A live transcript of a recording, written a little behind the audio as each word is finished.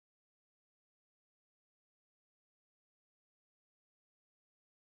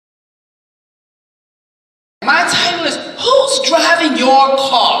my title is, who's driving your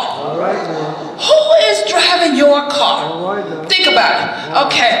car? All right now. Who is driving your car? All right now. Think about it.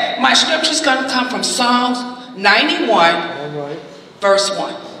 Okay, my scripture is going to come from Psalms 91, All right. verse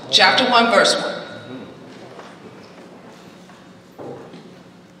 1. Chapter 1, verse 1.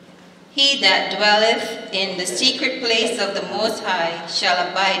 He that dwelleth in the secret place of the Most High shall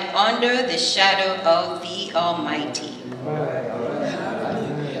abide under the shadow of the Almighty.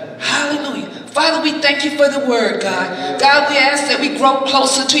 Hallelujah. Father, we thank you for the word, God. God, we ask that we grow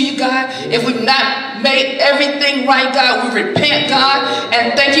closer to you, God. If we've not made everything right, God, we repent, God,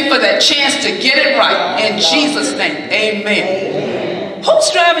 and thank you for that chance to get it right. In Jesus' name, amen.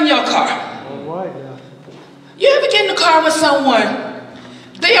 Who's driving your car? All right now. You ever get in the car with someone?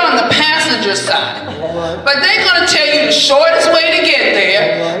 They're on the passenger side, but they're going to tell you the shortest way to get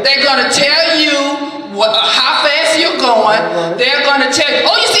there. They're going to tell you how fast you're going. They're going to tell you,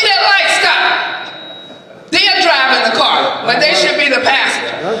 oh, you see that light? Stop. They're driving the car, but they should be the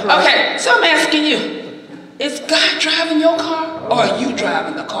passenger. Okay, so I'm asking you, is God driving your car or are you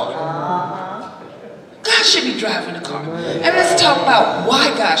driving the car? God should be driving the car. And let's talk about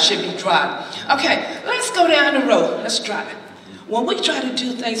why God should be driving. Okay, let's go down the road. Let's drive. When we try to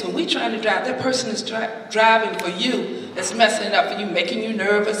do things, when we try to drive, that person is driving for you. It's messing it up for you, making you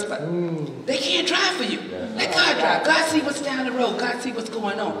nervous, but they can't drive for you. Let God drive. God see what's down the road. God see what's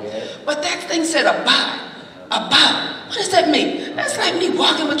going on. But that thing said abide. Abide. What does that mean? That's like me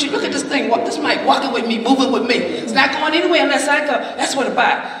walking with you. Look at this thing. This mic walking with me, moving with me. It's not going anywhere unless I go. That's what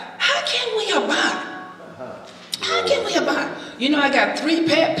abide. How can we abide? How can we abide? You know, I got 3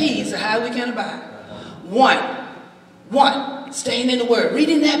 pet peeves of how we can abide. One, staying in the Word,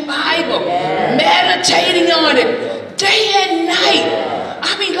 reading that Bible, meditating on it, day and night.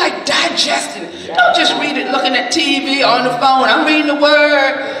 I mean, like digesting it. Don't just read it looking at TV or on the phone. I'm reading the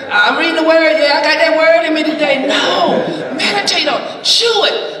Word. Yeah, I got that Word in me today. No, meditate on it. Chew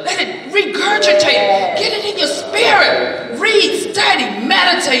it. Let it regurgitate. Get it in your spirit. Read, study,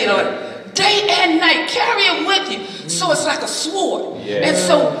 meditate on it. Day and night. Carry it with you. So it's like a sword. And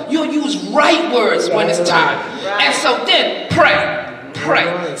so you'll use right words when it's time. And so then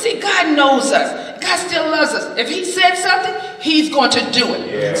pray. See, God knows us. God still loves us. If he said something, he's going to do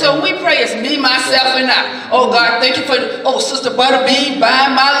it. So we pray as me, myself, and I. Oh, God, thank you for, Sister Butterbean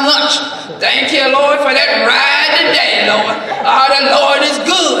buying my lunch. Thank you, Lord, for that ride today, Lord. Oh, the Lord is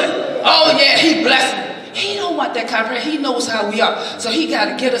good. Oh, yeah, he blessed me. He don't want that kind of prayer. He knows how we are. So he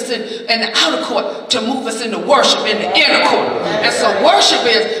got to get us in the outer court to move us into worship in the inner court. And so worship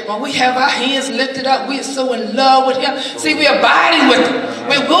is when we have our hands lifted up, we're so in love with him. See, we're abiding with him.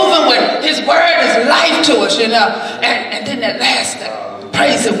 We're moving with him. His word is life to us, you know. And then that last thing,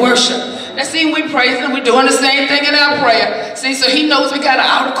 praise and worship. And see, we praise him. We're doing the same thing in our prayer. See, so he knows we got an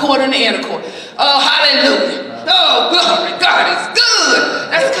outer court and the inner court. Oh, hallelujah. Oh, glory. God is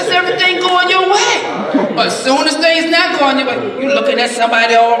good. That's because everything going your way. But as soon as things not going your way, you're looking at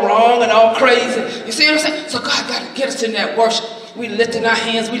somebody all wrong and all crazy. You see what I'm saying? So God got to get us in that worship. We lifting our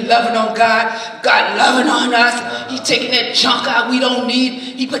hands. We loving on God. God loving on us. He taking that junk out we don't need.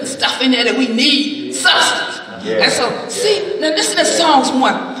 He putting stuff in there that we need. Substance. And so, see, now listen to Psalms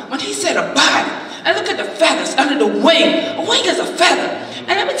 1. When he said abide, and look at the feathers under the wing. A wing is a feather.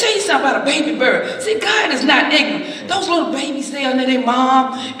 And let me tell you something about a baby bird. See, God is not ignorant. Those little babies, they under their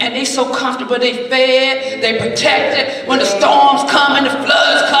mom, and they so comfortable, they fed, they protected. When the storms come and the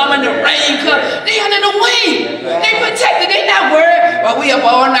floods come and the rain come, they under the wing. They protected, they not worried. Well, we up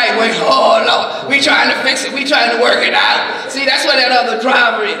all night waiting, oh Lord, we trying to fix it, we trying to work it out. See, that's what that other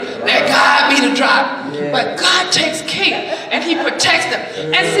driver is. Let God be the driver. But God takes care, and he protects them.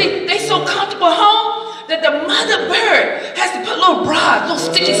 And see, they so comfortable home, that the mother bird has to put little bras, little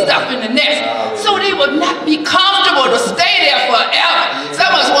sticky stuff in the nest, so they will not be comfortable to stay there forever. Some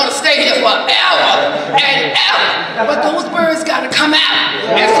of us want to stay here forever and ever. But those birds got to come out,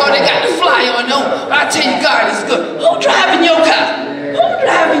 and so they got to fly on them. But I tell you, God is good. Who driving your car? Who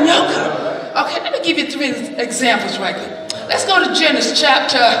driving your car? Okay, let me give you 3 examples right here. Let's go to Genesis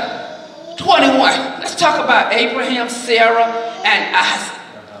chapter 21. Let's talk about Abraham, Sarah, and Isaac.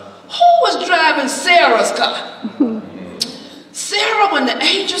 Who was driving Sarah's car? Sarah, when the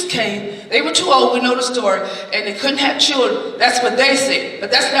angels came, they were too old, we know the story, and they couldn't have children. That's what they said,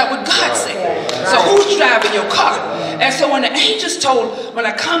 but that's not what God said. So who's driving your car? And so when the angels told, when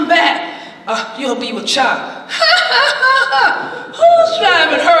I come back, you'll be with child. Who's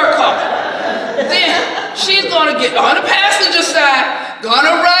driving her car? Then she's going to get on the passenger side, going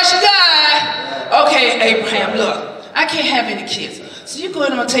to rush God. Okay, Abraham, look, I can't have any kids. So you're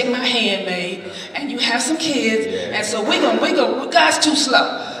going to take my handmaid, and you have some kids, and so we're gonna, God's too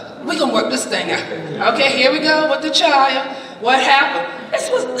slow. We're going to work this thing out. Okay, here we go with the child. What happened?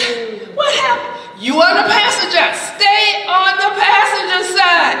 What happened? You on the passenger. Stay on the passenger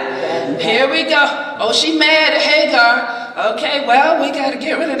side. Here we go. Oh, she mad at Hagar. Okay, well, we got to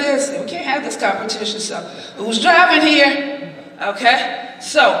get rid of this. We can't have this competition. So, who's driving here? Okay,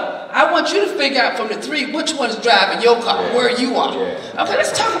 so I want you to figure out from the three which one's driving your car, where you are. Okay,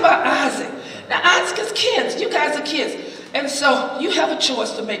 let's talk about Isaac. Now, Isaac is kids. You guys are kids. And so you have a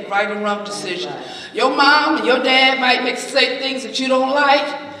choice to make right and wrong decisions. Your mom and your dad might say things that you don't like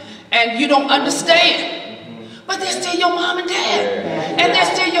and you don't understand. But they're still your mom and dad. And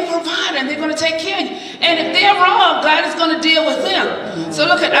they're still your provider, and they're going to take care of you. And if they're wrong, God is going to deal with them. So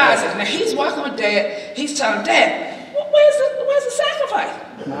look at Isaac. Now he's walking with Dad. He's telling Dad, where's the sacrifice?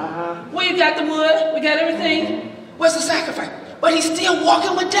 Well, you got the wood. We got everything. Where's the sacrifice? But he's still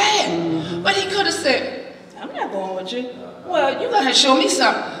walking with Dad. But he could have said, I'm not going with you. Well, you got to show me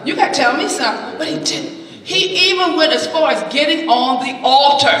something. You got to tell me something. But he didn't. He even went as far as getting on the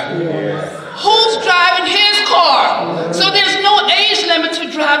altar. Who's driving his car? So there's no age limit to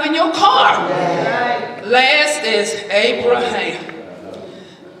driving your car. Last is Abraham.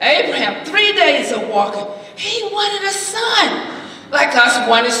 Abraham, 3 days of walking. He wanted a son. Like us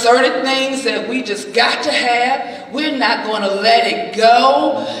wanted certain things that we just got to have. We're not going to let it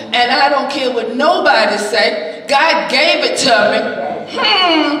go. And I don't care what nobody say. God gave it to me.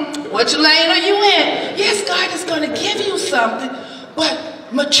 Which lane are you in? Yes, God is going to give you something.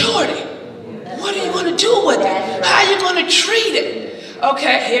 But maturity. What are you going to do with it? How are you going to treat it?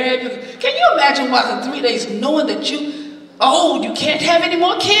 Okay, here. Can you imagine walking 3 days knowing that you can't have any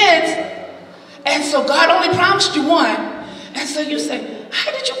more kids? And so God only promised you one. And so you say,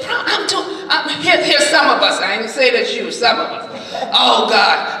 how did you promise? Here's some of us. I ain't say that's you, some of us. Oh,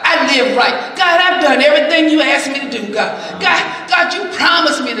 God, I live right. God, I've done everything you asked me to do, God. God, you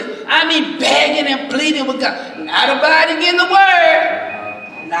promised me to. I mean, begging and pleading with God. Not abiding in the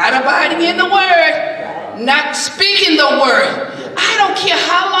word. Not abiding in the word. Not speaking the word. I don't care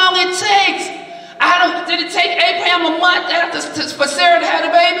how long it takes. Did it take Abraham a month for Sarah to have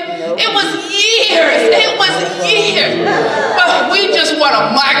a baby? It was years. It was years. But we just want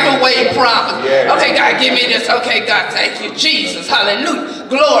a microwave promise. Okay, God, give me this. Okay, God, thank you, Jesus. Hallelujah.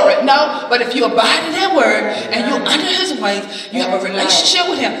 Glory. No, but if you abide in that word and you're under his wings, you have a relationship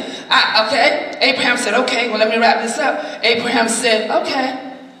with him. Okay, Abraham said, okay, well, let me wrap this up. Abraham said,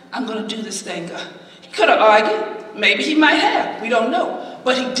 okay, I'm going to do this thing, God. He could have argued. Maybe he might have. We don't know.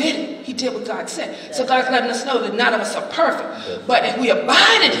 But he didn't. He did what God said. So God's letting us know that none of us are perfect. But if we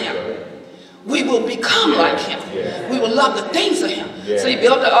abide in him, we will become like him. We will love the things of him. So he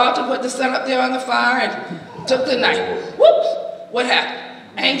built the altar, put the son up there on the fire, and took the knife. Whoops! What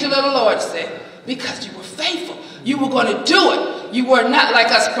happened? Angel of the Lord said, because you were faithful, you were going to do it. You were not like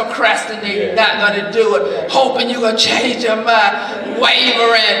us procrastinating, not going to do it, hoping you were going to change your mind,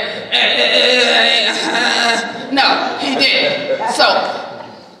 wavering. No, he didn't. So,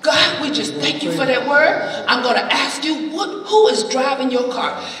 God, we just thank you for that word. I'm going to ask you, who is driving your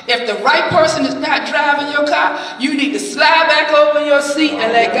car? If the right person is not driving your car, you need to slide back over your seat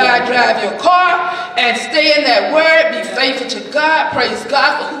and let God drive your car and stay in that word. Be faithful to God. Praise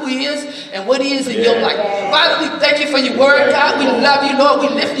God for who he is and what he is in your life. Father, we thank you for your word, God. We love you, Lord. We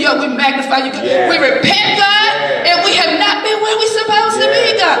lift you up. We magnify you, God. We repent, God, and we have not been where we're supposed to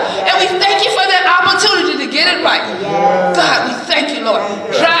be, God. And we thank you for that opportunity to get it right. God, we thank you, Lord.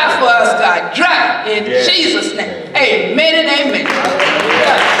 Drive for us, God. Drive in Jesus' name. Amen and amen.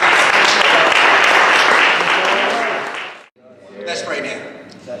 Let's pray now.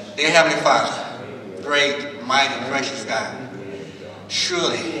 Dear Heavenly Father, great, mighty, precious God,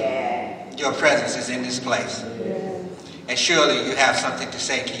 surely your presence is in this place. And surely you have something to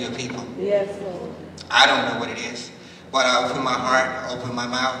say to your people. Yes, Lord. I don't know what it is, but I open my heart, open my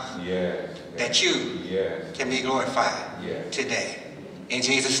mouth, that you can be glorified today. In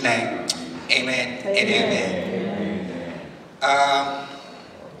Jesus' name, amen and amen.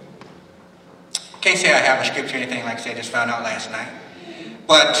 Can't say I have a scripture or anything like that, I just found out last night.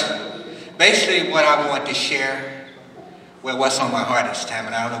 But basically what I want to share, well, what's on my heart this time,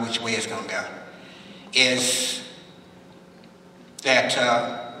 and I don't know which way it's going to go, is that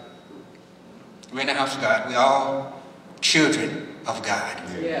we're in the house of God. We're all children of God.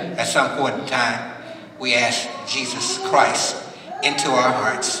 At some point in time, we asked Jesus Christ into our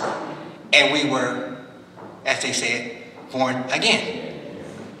hearts, and we were, as they said, born again.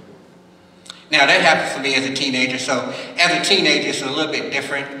 Now that happened for me as a teenager, so as a teenager it's a little bit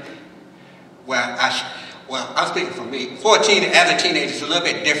different. Well, I'm speaking for me. As a teenager it's a little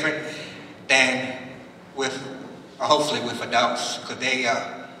bit different than with, hopefully with adults, because they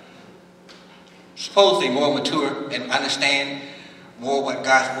supposedly more mature and understand more what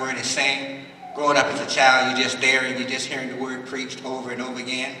God's word is saying. Growing up as a child, you're just there and you're just hearing the word preached over and over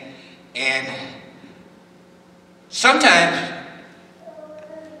again. And sometimes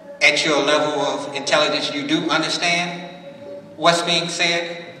at your level of intelligence, you do understand what's being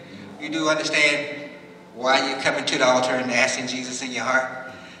said. You do understand why you're coming to the altar and asking Jesus in your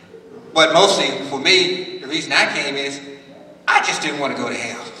heart. But mostly, for me, the reason I came is I just didn't want to go to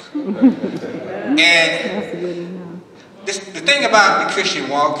hell. And the thing about the Christian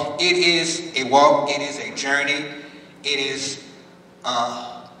walk, it is a walk, it is a journey, it is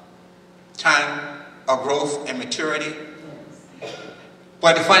a time of growth and maturity.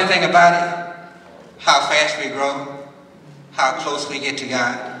 But the funny thing about it, how fast we grow, how close we get to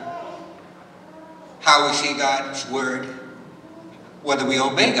God, how we see God's word, whether we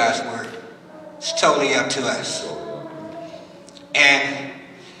obey God's word, it's totally up to us. And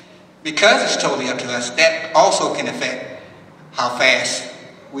because it's totally up to us, that also can affect how fast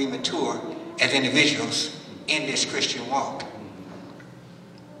we mature as individuals in this Christian walk.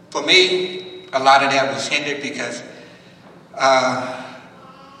 For me, a lot of that was hindered because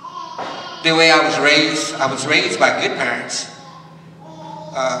the way I was raised by good parents.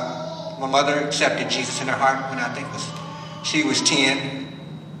 My mother accepted Jesus in her heart when I think she was 10.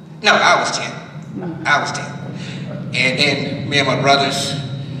 No, I was 10. I was 10. And then me and my brothers,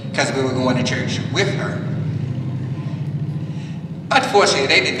 because we were going to church with her. Unfortunately,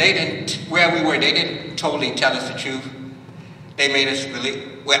 they didn't, where we were, they didn't totally tell us the truth. They made us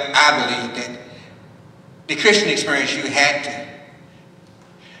believe, well, I believe that the Christian experience,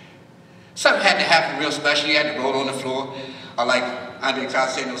 something had to happen real special. You had to roll on the floor, or like Andre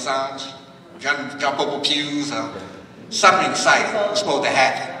Crouch said in those songs, jump over pews, or something exciting was supposed to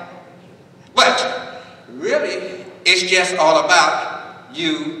happen. But really, it's just all about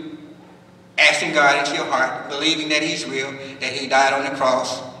you asking God into your heart, believing that He's real, that He died on the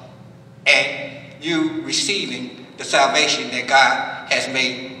cross, and you receiving the salvation that God has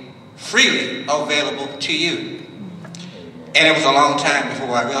made freely available to you. And it was a long time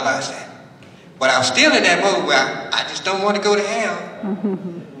before I realized that. But I was still in that mode where I just don't want to go to hell.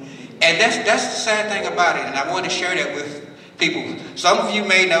 And that's the sad thing about it. And I want to share that with people. Some of you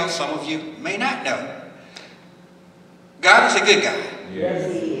may know, some of you may not know. God is a good God.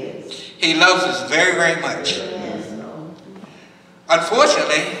 Yes, He is. He loves us very, very much. Yes.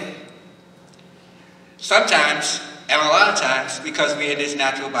 Unfortunately, sometimes, and a lot of times, because we're in this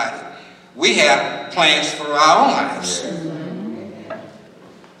natural body, we have plans for our own lives.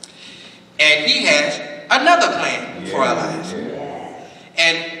 And He has another plan for our lives.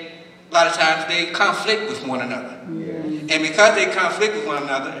 And a lot of times they conflict with one another. And because they conflict with one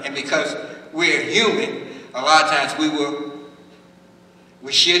another, and because we're human, a lot of times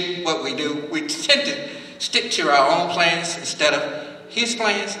we should, what we do, we tend to stick to our own plans instead of His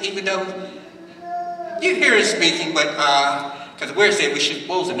plans, even though you hear Him speaking, but because the word said we're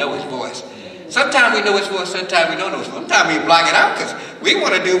supposed to know His voice. Sometimes we know His voice, sometimes we don't know His voice. Sometimes we block it out because we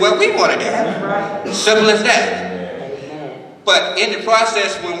want to do what we want to do. Right. Simple as that. But in the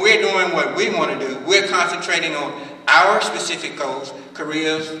process, when we're doing what we want to do, we're concentrating on our specific goals,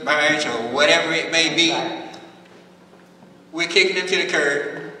 careers, marriage, or whatever it may be. We're kicking them to the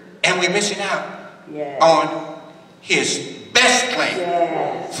curb, and we're missing out on His best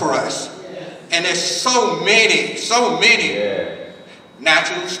plan for us. And there's so many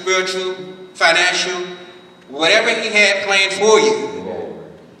natural, spiritual, financial, whatever He had planned for you,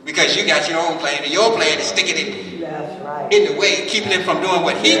 because you got your own plan, and your plan is sticking it in the way, keeping it from doing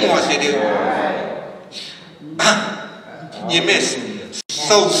what He wants to do. You miss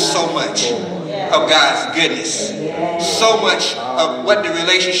so much of God's goodness, so much of what the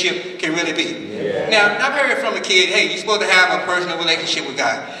relationship can really be. Now, I've heard from a kid, hey, you're supposed to have a personal relationship with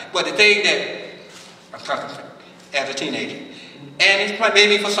God. But the thing that, I'm talking as a teenager, and it's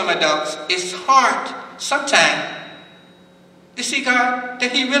maybe for some adults, it's hard sometimes to see God,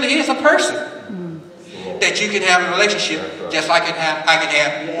 that He really is a person. That you can have a relationship just like I can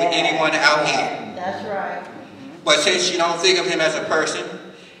have with anyone out here. That's right. But since you don't think of Him as a person,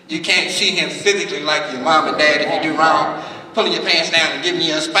 you can't see Him physically like your mom and dad if you do wrong, pulling your pants down and giving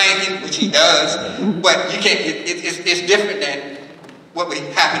you a spanking, which He does. But you can't. It's different than what would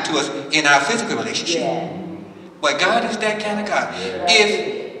happen to us in our physical relationship. But God is that kind of God.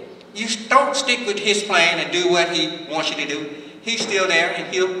 If you don't stick with His plan and do what He wants you to do, He's still there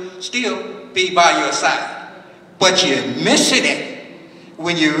and He'll still be by your side. But you're missing it.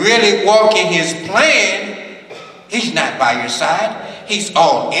 When you really walk in His plan, He's not by your side. He's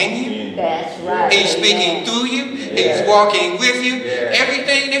all in you. That's right. He's speaking through you. He's walking with you.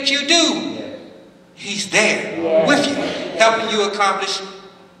 Everything that you do, He's there with you, helping you accomplish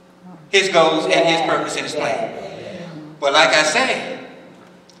his goals and his purpose and his plan. But like I say,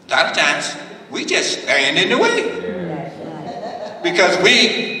 a lot of times we just stand in the way because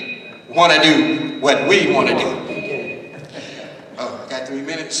we want to do what we want to do. Oh, I got 3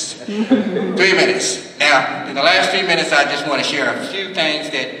 minutes. 3 minutes. Now, in the last 3 minutes, I just want to share a few things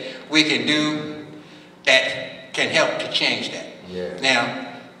that we can do that can help to change that. Now,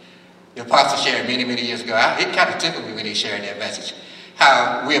 the apostle shared many, many years ago. It kind of tickled me when he shared that message.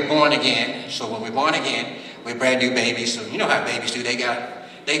 How we're born again. So when we're born again, we're brand new babies. So you know how babies do. They got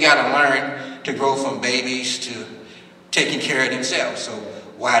to learn to grow from babies to taking care of themselves. So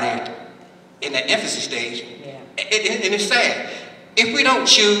while they're in the infancy stage, and it's sad. If we don't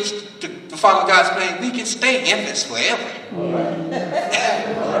choose to follow God's plan, we can stay infants forever.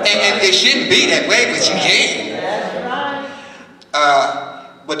 and it shouldn't be that way, but you can.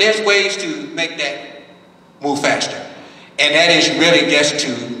 But there's ways to make that move faster. And that is really just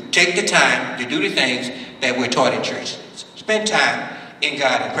to take the time to do the things that we're taught in church. Spend time in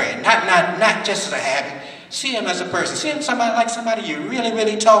God and pray. Not just as a habit. See him as a person. See him like somebody you're really,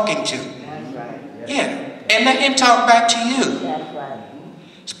 really talking to. That's right. Yeah. And let him talk back to you. That's right.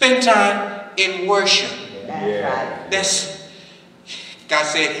 Spend time in worship. That's right. God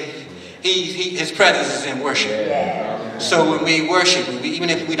said his presence is in worship. Yeah. So when we worship, even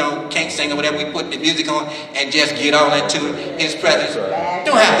if we can't sing or whatever, we put the music on and just get all into his presence.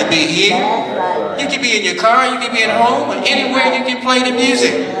 Don't have to be here. You can be in your car, you can be at home, or anywhere you can play the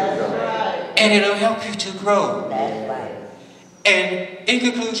music. And it'll help you to grow. And in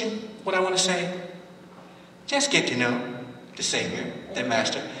conclusion, what I want to say, just get to know the Savior, the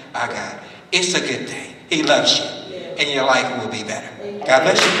Master, our God. It's a good thing. He loves you. And your life will be better. God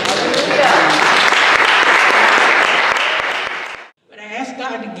bless you. But I asked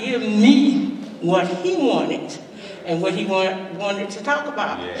God to give me what he wanted and what he wanted to talk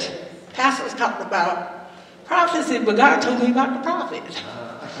about. Pastors talked about prophecy, but God told me about the prophet.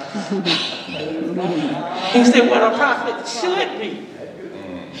 He said what a prophet should be.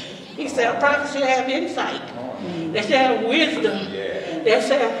 He said a prophet should have insight. They should have wisdom. They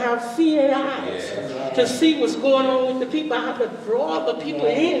should have seeing eyes to see what's going on with the people, how to draw the people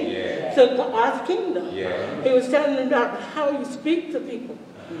in to God's kingdom. He was telling them about how you speak to people,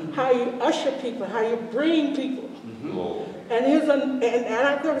 how you usher people, how you bring people. And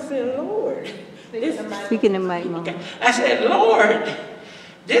I kept saying, Lord, Speaking in mic, Mom. Okay. I said, Lord,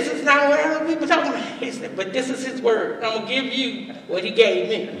 this is not what other people talking about. He said, but this is his word. I'm going to give you what he gave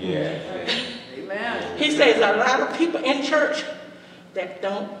me. Amen. He says a lot of people in church that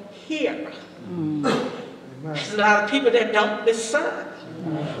don't hear. There's a lot of people that don't discern.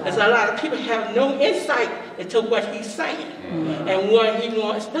 There's a lot of people have no insight into what he's saying and what he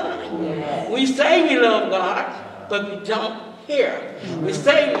wants done. We say we love God, but we don't hear. We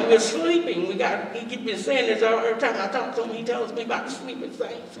say we're sleeping. He keeps been saying this all the time. I talk to him, he tells me about the sleeping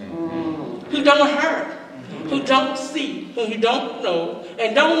saints who don't hear, who don't see, who you don't know,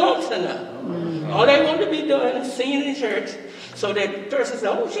 and don't want to know. All they want to be doing is singing in church. So that the person says,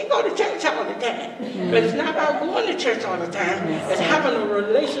 oh, she go to church all the time. But it's not about going to church all the time. It's having a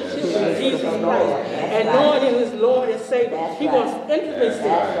relationship with Jesus Christ and knowing him as Lord and Savior. He wants intimacy.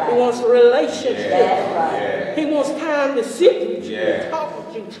 He wants relationship. He wants time to sit with you and talk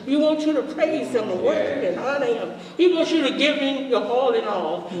with you. He wants you to praise him and worship and honor him. He wants you to give him your all in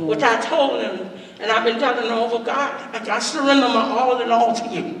all, which I told him. And I've been telling him over God, I surrender my all in all to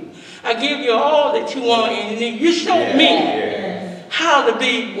you. I give you all that you want, and you show me how to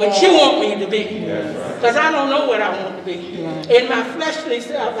be what you want me to be. Because I don't know what I want to be. In my fleshly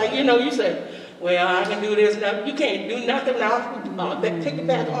self, like, you say, well, I can do this now. You can't do nothing now. Take it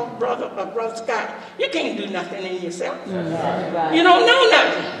back off, brother Scott. You can't do nothing in yourself. You don't know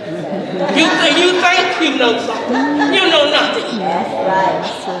nothing. You think you know something. You know nothing.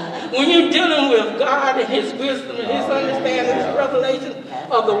 When you're dealing with God and his wisdom and his understanding, his revelation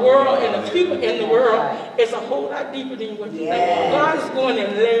of the world and the people in the world, it's a whole lot deeper than what you think. God is going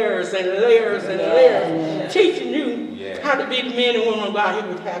in layers and layers and layers, teaching you how to be the men and women God he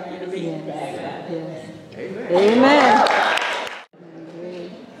would have you to be. Amen.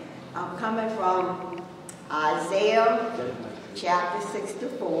 I'm coming from Isaiah chapter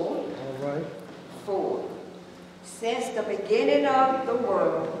 64, All right. 4. Since the beginning of the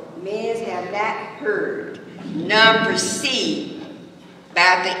world, men have not heard, none perceived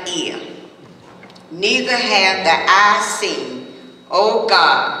by the ear, neither have the eye seen, O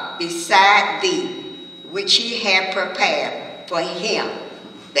God, beside thee, which he had prepared for him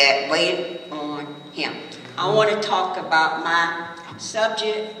that wait on him. I want to talk about my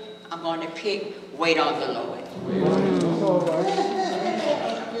subject. I'm going to pick Wait on the Lord. That's all right.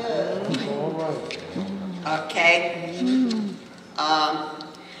 All right. Okay?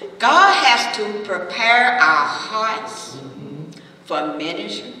 God has to prepare our hearts for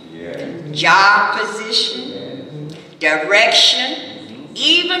ministry, job position, direction.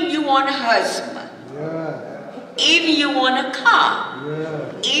 Even you want a husband. Even you want a car.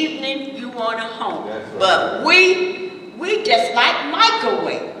 Even you want a home. But we just like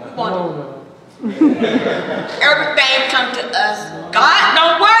microwave. We want everything come to us. God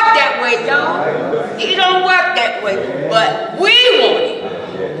don't work that way, y'all. He don't work that way. But we want it.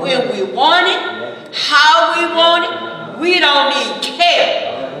 When we want it, how we want it, we don't even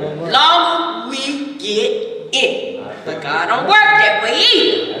care. Long as we get it. But God don't work that way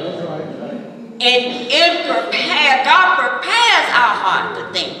either. And God prepares our heart for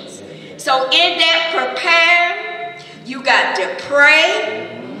things. So in that prepare, you got to pray.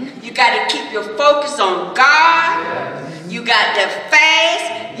 You got to keep your focus on God. You got to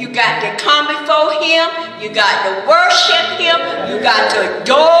fast. You got to come before Him. You got to worship Him. You got to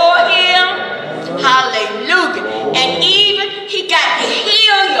adore Him. Hallelujah. And even He got to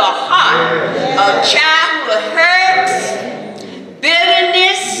heal your heart of childhood hurts,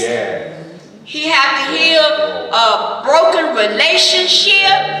 bitterness. He had to heal a broken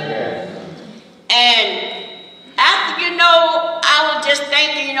relationship. And after, I was just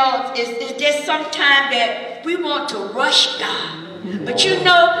thinking, it's just sometimes that we want to rush God. But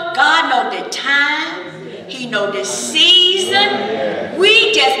God knows the time. He knows the season.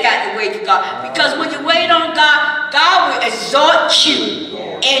 We just got to wait for God. Because when you wait on God, God will exhort you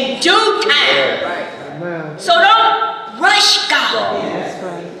in due time. So don't rush God.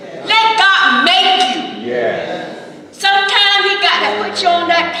 Let God make you. Sometimes He got to put you on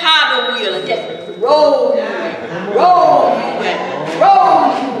that power wheel and just roll you and roll you and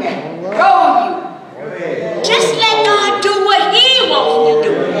roll you and roll you. Just let God do what He wants to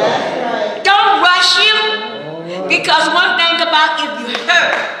do. Don't rush Him. Because one thing about if you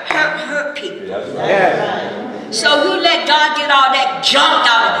hurt people. So you let God get all that junk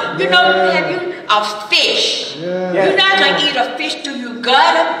out of it. Have you a fish? You're not going to eat a fish till you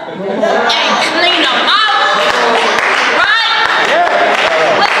gut them and clean them out. Right?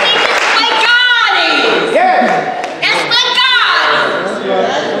 But see, this is where God is. That's where God is.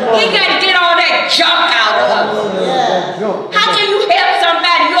 He got to get all that junk out of us. How can you help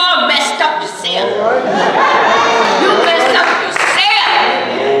somebody? You all messed up yourself. You messed up yourself.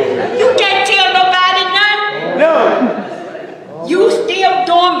 You can't tell nobody nothing. No. You still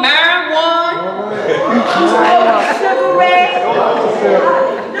doing marijuana. You smoking cigarettes.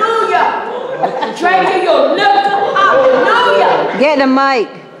 Hallelujah. Drinking your liquor. Hallelujah. Get the mic.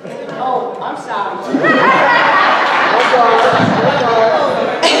 Oh, I'm sorry.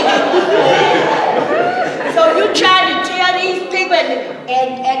 So you try to tell these people, and they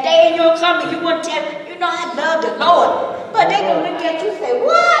ain't gonna come, and you want to tell, I love the Lord. But they gonna look at you and say,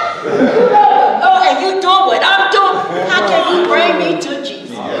 what? You love the Lord, and you doing what I'm doing. How can you bring me to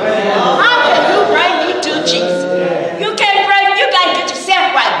Jesus? How can you bring me to Jesus? You can't bring, you gotta get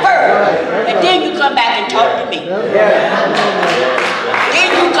yourself right first. And then you come back and talk to me. Then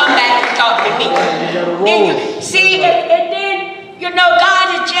you come back and talk to me. Then you see, and then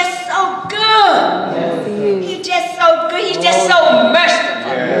God is just so good. He's just so good. He's just so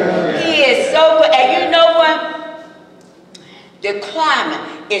merciful. He is so good. And you know what? The requirement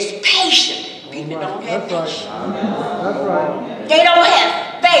is patient. People don't have patience. They don't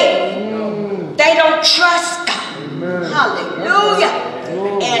have faith. They don't trust God. Hallelujah.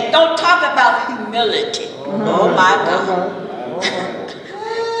 And don't talk about humility. Oh my God.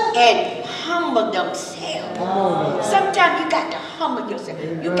 And humble themselves. Sometimes you got to humble yourself.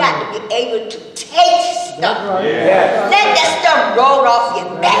 You got to be able to take stuff. Let that stuff roll off your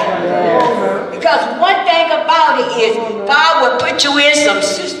back. Because one thing about it is God will put you in some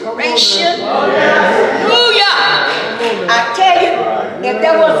situation. Hallelujah. I tell you, if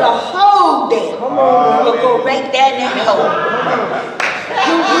there was a hole there, you would go right there in that hole.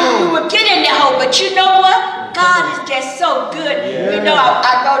 You would get in that hole, but you know what? God is just so good.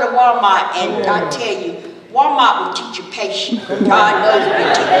 I go to Walmart and I tell you, Walmart will teach you patience. God knows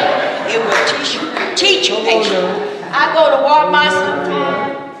it will teach you. It will teach you patience. I go to Walmart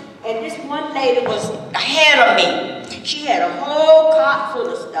sometimes, and this one lady was ahead of me. She had a whole cart full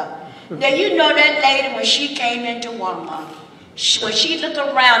of stuff. Now you know that lady when she came into Walmart, when she looked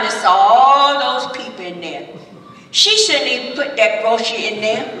around and saw all those people in there, she shouldn't even put that grocery in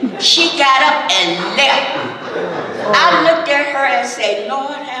there. She got up and left. I looked at her and said,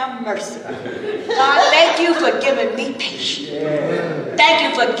 Lord, have mercy. God, thank you for giving me patience. Thank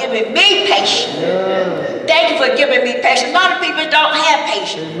you for giving me patience. Thank you for giving me patience. A lot of people don't have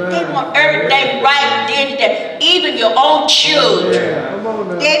patience. They want everything right then and there. Even your own children.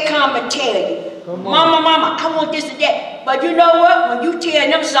 They come and tell you, Mama, I want this and that. But you know what? When you tell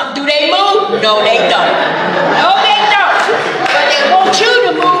them something, do they move? No, they don't. No, they don't. But they want you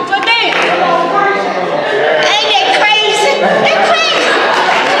to move for them. Ain't they crazy? They're crazy.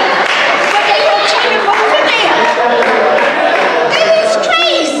 But they want you to move for them. It is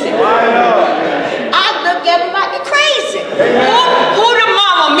crazy. I look at them like they're crazy. Who the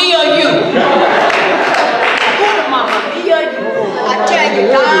mama, me or you? Who the mama, me or you? I tell you,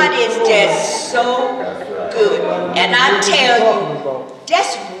 God is just so good. And I tell you,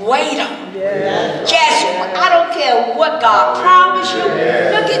 just wait on it. Just, I don't care what God promised you.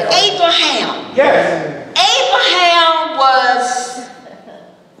 Look at Abraham. Abraham was,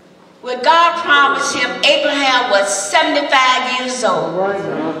 when God promised him, Abraham was 75 years old.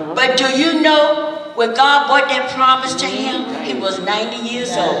 But do you know, when God brought that promise to him, he was 90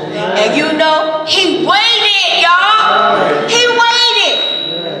 years old. And you know, he waited, y'all. He waited.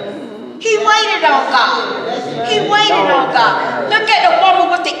 He waited on God. He waited on God. Look at the woman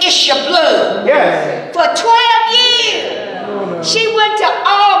with the issue of blood. For 12 years. She went to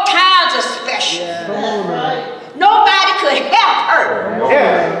all kinds of specials. Nobody could help her.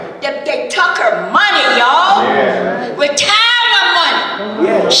 They took her money, y'all. Retirement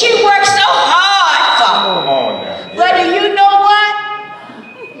money. She worked so hard for it. But do you know what?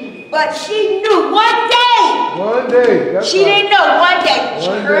 But she knew one day. She didn't know one day. She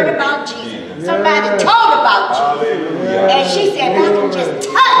heard about Jesus. Somebody told about Jesus. And she said, I can just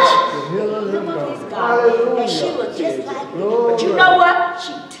touch his God. And she was just like me. But you know what?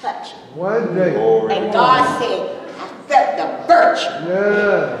 She touched him. And God said, I felt the virtue.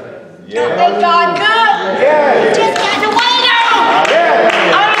 Ain't God good? You just got to wait on him.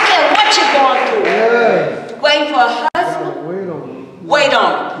 I don't care what you're going through. Wait for a husband. Wait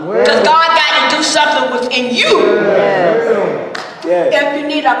on him. Because God got to do something within you. If you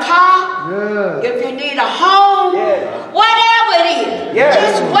need a car, if you need a home, whatever it is,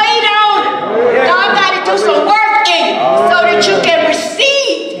 just wait on it. God got to do some work in you so that you can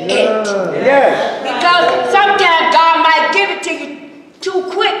receive it. Because sometimes God might give it to you too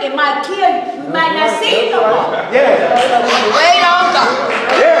quick, it might kill you. You might not see it no more. Wait on God.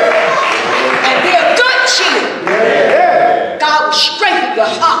 And be a good child. God will strengthen your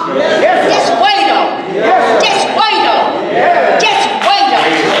heart. Just wait on it. Just wait on it. Just wait on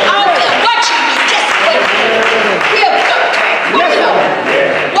it. I don't care what you need. Just wait on it. Be a good child. Wait on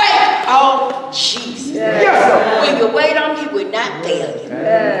it. Wait on Jesus. When you wait on him, he will not fail you.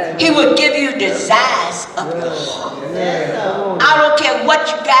 He will give you desires of your heart. I don't care what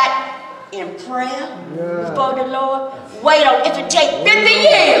you got in prayer before the Lord. Wait on it. If it takes 50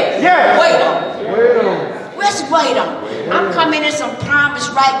 years, wait on it. Let's wait on it. I'm coming in some promise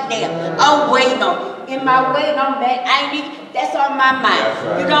right now. I'm waiting on it. In my waiting on that, that's on my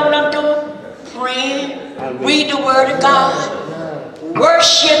mind. You know what I'm doing? Praying, read the word of God,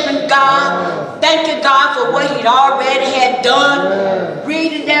 worshiping God, thanking God for what he'd already had done,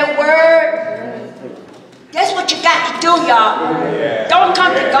 reading that word. That's what you got to do, y'all. Don't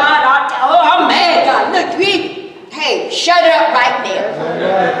come to God all the time. Oh, I'm mad, God. Look, hey, shut up right there.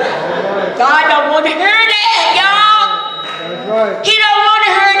 God don't want to hear that, y'all. He don't want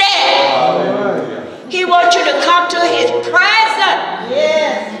to hear that. He wants you to come to his presence.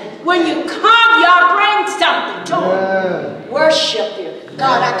 When you come, y'all bring something to him. Worship him.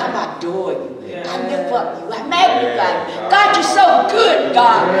 God, I come adore you. I lift up you. I magnify you. God, you're so good,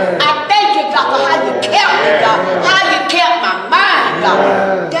 God. I thank you, God, for how you kept me, God. How you kept my mind,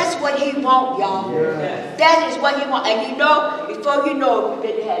 God. That's what he wants, y'all. That is what he wants. And you know, before you know it,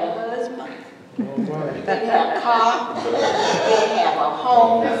 you didn't have a husband. You didn't have a car. You didn't have a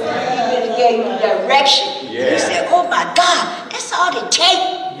home. He really gave you direction. You said, oh my God, that's all it takes.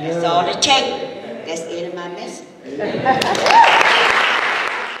 That's all it takes. That's the end of my message.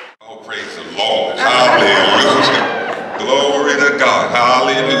 Oh, praise the Lord. Hallelujah. Glory to God.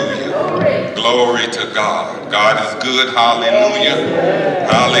 Hallelujah. Glory to God. God is good. Hallelujah.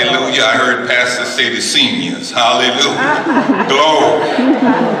 Hallelujah. I heard Pastor say the seniors. Hallelujah. Glory.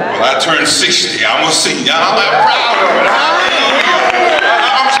 Well, I turned 60. I'm a senior. I'm proud of it. Hallelujah.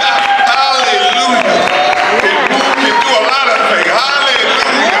 Hallelujah. It can do a lot of things.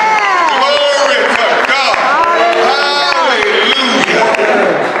 Hallelujah. Glory to God. Hallelujah.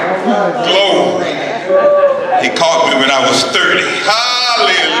 Glory. He caught me when I was 30.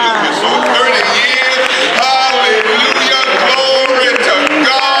 Hallelujah. So 30 years. Hallelujah.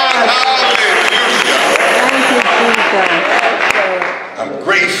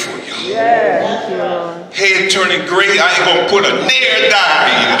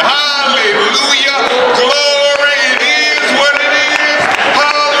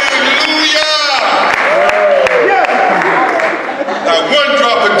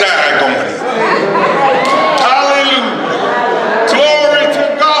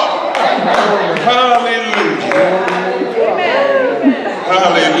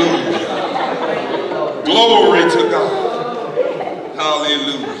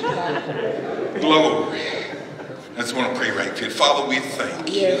 Father, we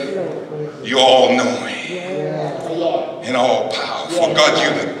thank you. You're all-knowing and all-powerful. God,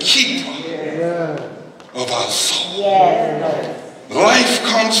 you're the keeper of our soul. Life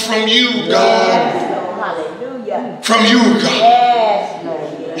comes from you, God. From you,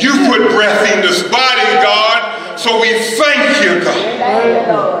 God. You put breath in this body, God, so we thank you,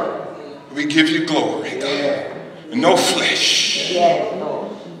 God. We give you glory, God. No flesh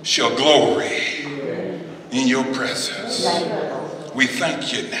shall glory in your presence. We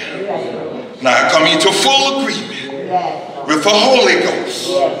thank you now. Now I come into full agreement with the Holy Ghost.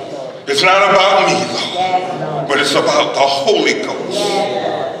 It's not about me, Lord, but it's about the Holy Ghost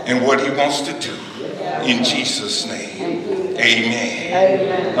and what he wants to do. In Jesus' name,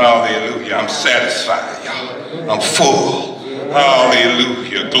 amen. Hallelujah. I'm satisfied, y'all. I'm full.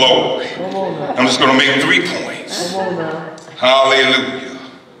 Hallelujah. Glory. I'm just going to make 3 points. Hallelujah.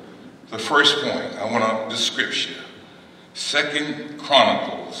 The first point, I want the scripture. 2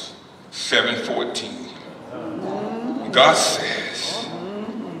 Chronicles 7:14. God says,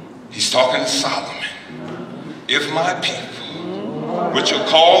 he's talking to Solomon, if my people, which are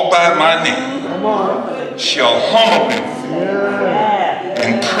called by my name, shall humble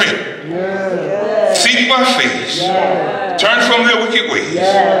and pray, seek my face, turn from their wicked ways,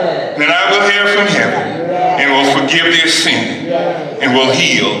 then I will hear from heaven and will forgive their sin and will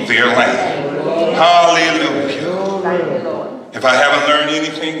heal their land. Hallelujah. If I haven't learned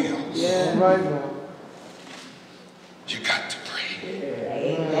anything else, you got to pray.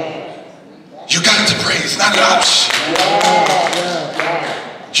 You got to pray. It's not an option.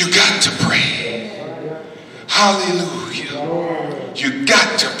 You got to pray. Hallelujah. You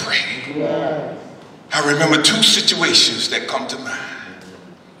got to pray. I remember 2 situations that come to mind.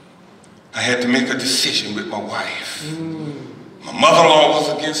 I had to make a decision with my wife. My mother-in-law was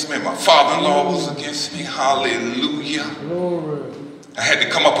against me. My father-in-law was against me. Hallelujah. I had to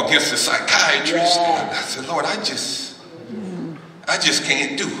come up against a psychiatrist. I said, Lord, I just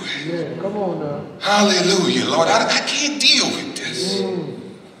can't do it. Come on now. Hallelujah, Lord. I can't deal with this.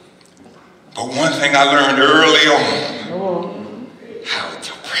 But one thing I learned early on, how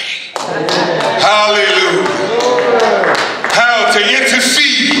to pray. Hallelujah. How to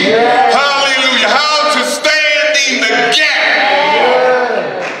intercede. Hallelujah. How to stand in the gap.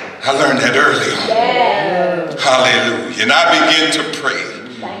 I learned that early on. Hallelujah. And I began to pray.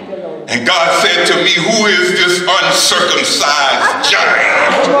 And God said to me, who is this uncircumcised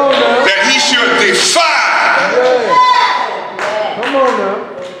giant that he should defy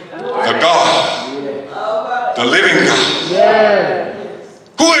the God, the living God?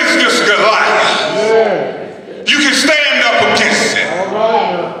 Who is this Goliath? You can stand up against him.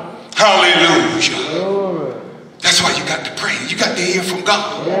 Hallelujah. That's why you got to pray. You got to hear from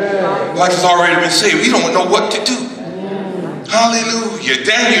God. Like it's already been said, we don't know what to do. Hallelujah.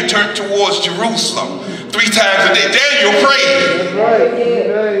 Daniel turned towards Jerusalem 3 times a day. Daniel prayed.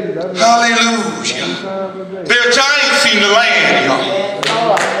 Hallelujah. There are giants in the land,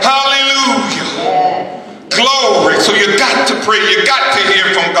 y'all. Hallelujah. Glory. So you got to pray. You got to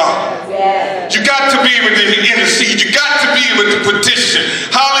hear from God. You got to be able to intercede. You got to be able to petition.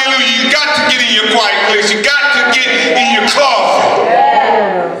 Hallelujah. You got to get in your quiet place. You got to get in your closet.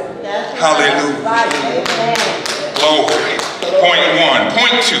 Hallelujah. Glory. Point 1.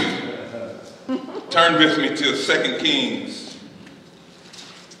 Point 2. Turn with me to 2 Kings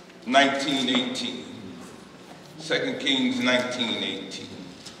 19:18. 2 Kings 19:18.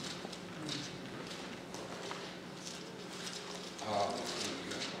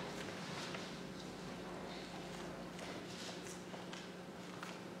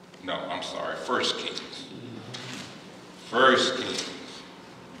 No, I'm sorry. 1 Kings. 1 Kings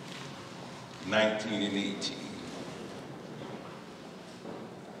 19:18.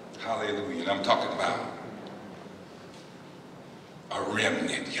 Hallelujah. And I'm talking about a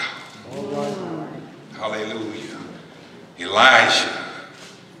remnant, y'all. Hallelujah. Elijah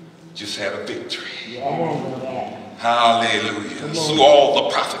just had a victory. Hallelujah. Slew all the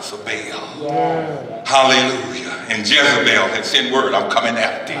prophets of Baal. Hallelujah. And Jezebel had sent word, I'm coming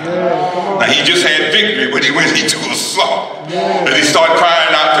after you. Now he just had victory, but he went into assault. And he started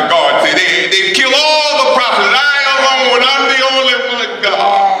crying out to God. Say, they killed all the prophets. I alone, I'm the only one,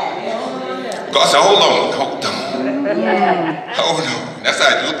 God. God said, hold on. Hold on. That's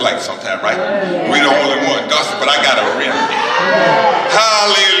how it look like sometimes, right? We the only one. God said, but I got a remnant.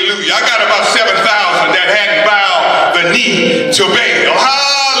 Hallelujah. I got about 7,000 that hadn't bowed the knee to Baal.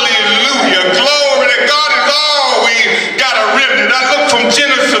 Hallelujah. Glory to God. Has always got a remnant. I look from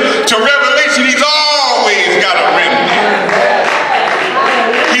Genesis to Revelation. He's always got a remnant.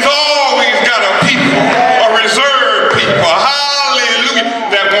 He's always got a people, a reserved people. Hallelujah.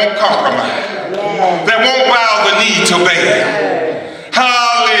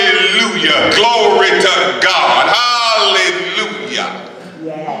 Glory to God. Hallelujah.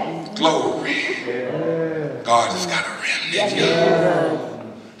 Yes. Glory. God has got a remnant. Yes.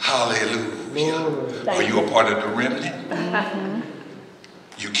 Hallelujah. Are you a part of the remnant?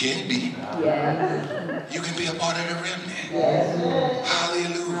 You can be. Yeah. You can be a part of the remnant. Yes.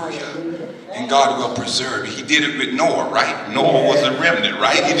 Hallelujah. And God will preserve you. He did it with Noah, right? Noah was a remnant,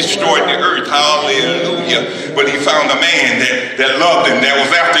 right? He destroyed the earth. Hallelujah. But he found a man that loved him, that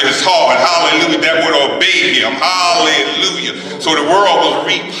was after his heart. Hallelujah. That would obey him. Hallelujah. So the world was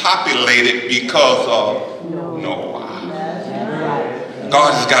repopulated because of Noah.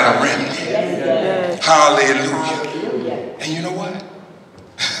 God has got a remnant. Hallelujah. And you know what?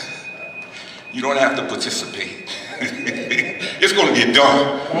 You don't have to participate. It's going to get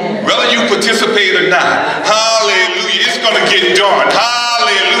done. Whether you participate or not. Hallelujah. It's going to get done.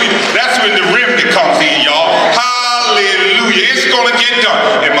 Hallelujah. That's when the remnant comes in, y'all. Hallelujah. It's going to get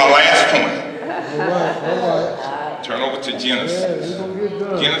done. And my last point. Turn over to Genesis.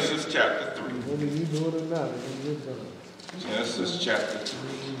 Genesis chapter 3. Genesis chapter 3.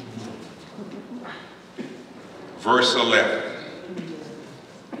 Verse 11.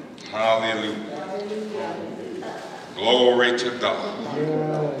 Hallelujah. Glory to God.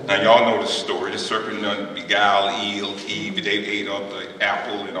 Now y'all know the story. The serpent beguiled Eve. They ate up the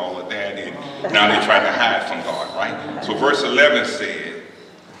apple and all of that. And now they're trying to hide from God, right? So verse 11 said,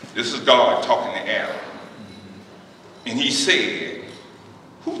 this is God talking to Adam. And he said,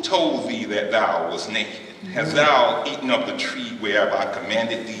 who told thee that thou was naked? Hast thou eaten of the tree whereof I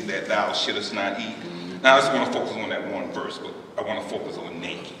commanded thee that thou shouldest not eat? Now I just want to focus on that one verse, but I want to focus on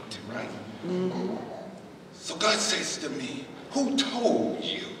naked, right? So God says to me, who told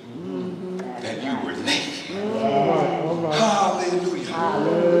you that you were naked?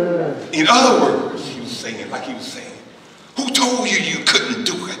 Hallelujah. In other words, he was saying, who told you you couldn't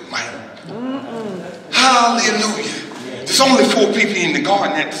do it, man? Hallelujah. There's only 4 people in the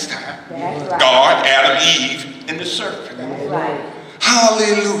garden at this time. God, Adam, Eve, and the serpent.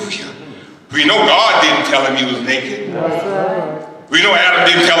 Hallelujah. We know God didn't tell him he was naked. We know Adam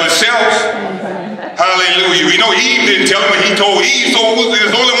didn't tell himself. Hallelujah. We know Eve didn't tell him, but he told Eve. So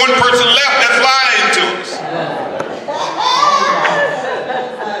there's only one person left that's lying to us.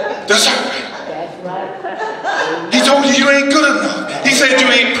 The serpent. He told you ain't good enough. He said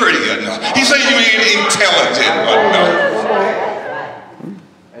you ain't pretty enough. He said you ain't intelligent enough.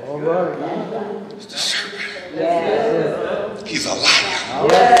 It's the serpent. He's a liar.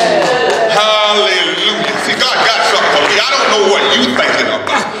 Hallelujah. See, God got something for me. I don't know what you're thinking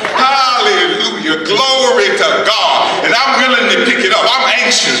about. Hallelujah. Glory to God. And I'm willing to pick it up. I'm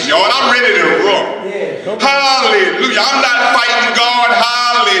anxious, y'all. And I'm ready to run. Hallelujah. I'm not fighting God.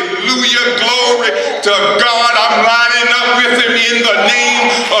 Hallelujah. Glory to God. I'm lining up with him in the name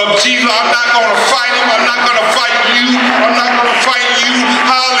of Jesus. I'm not going to fight him. I'm not going to fight you. I'm not going to fight you.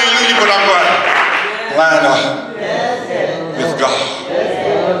 Hallelujah. But I'm going to line up with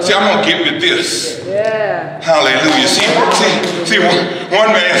God. See, I'm going to get with this. Hallelujah. See,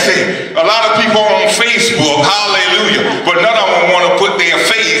 one man said, a lot of people on Facebook, hallelujah, but none of them want to put their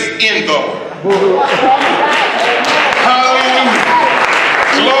faith in God. Hallelujah.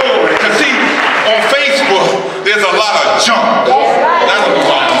 Glory. Because see, on Facebook, there's a lot of junk. I don't know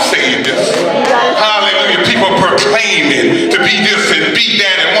why I'm saying this. Hallelujah. People proclaiming to be this and be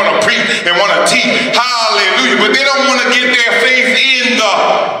that and want to preach and want to teach. Hallelujah. But they don't want to get their faith in the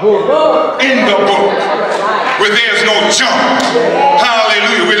book. Where there's no junk.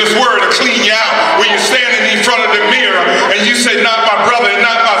 Hallelujah. Where this word will clean you out. When you're standing in front of the mirror and you say, not my brother and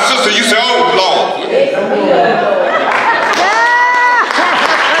not my sister. You say, oh, Lord.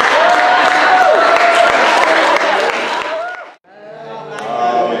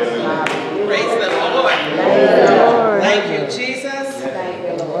 Praise the Lord. Thank you, Jesus.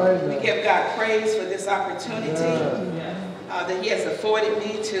 We give God praise for this opportunity that he has afforded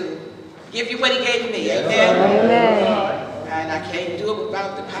me to give you what he gave me. Amen. And I can't do it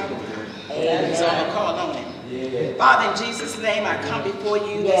without the power of God. So I'm going to call on him. Father, in Jesus' name, I come before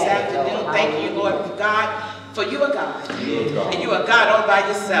you this afternoon. Thank you, Lord, for God, for you are God. And you are God all by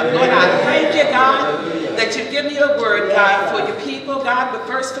yourself. Lord, I thank you, God, that you give me a word, God, for your people, God, but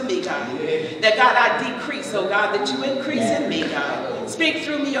first for me, God. That, God, I decrease, oh God, that you increase in me, God. Speak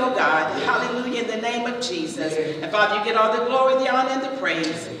through me, oh God. Hallelujah, in the name of Jesus. And Father, you get all the glory, the honor, and the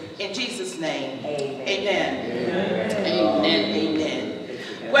praise. In Jesus' name, amen. Amen.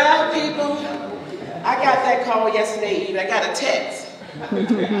 Well, people, I got that call yesterday evening. I got a text.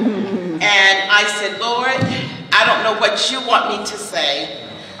 And I said, Lord, I don't know what you want me to say,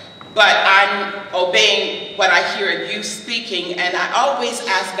 but I'm obeying what I hear you speaking, and I always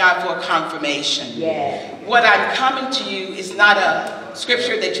ask God for a confirmation. What I'm coming to you is not a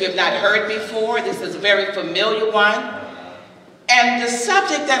scripture that you have not heard before. This is a very familiar one. And the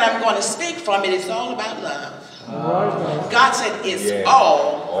subject that I'm going to speak from it is all about love. God said it's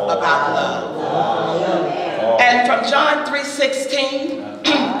all about love. And from John 3:16,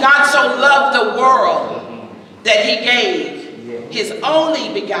 God so loved the world that he gave his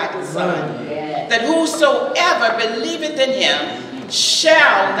only begotten Son, that whosoever believeth in him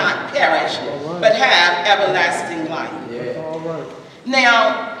shall not perish, but have everlasting life.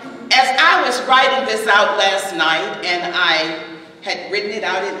 Now, as I was writing this out last night, and I had written it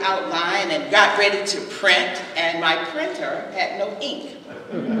out in outline and got ready to print, and my printer had no ink.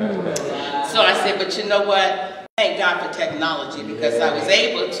 So I said, but you know what? Thank God for technology, because I was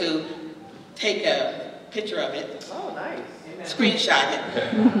able to take a picture of it. Oh, nice. Screenshot it.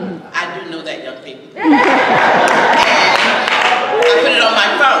 I do know that, young people. And I put it on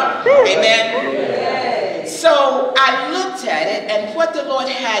my phone. Amen. So I looked at it, and what the Lord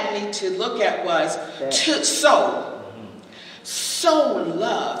had me to look at was so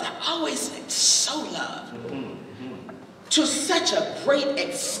loved. I always say so loved. To such a great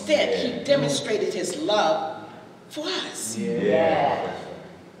extent, he demonstrated his love for us.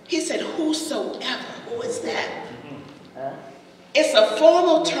 He said, whosoever. Who is that? It's a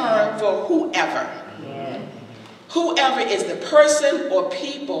formal term for whoever. Whoever is the person or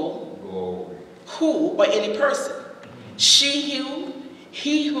people who, or any person. She who,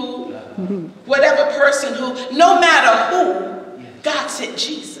 he who, whatever person who, no matter who, God sent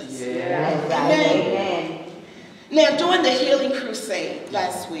Jesus. Amen. Now, during the healing crusade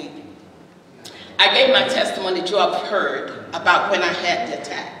last week, I gave my testimony that you all heard about when I had the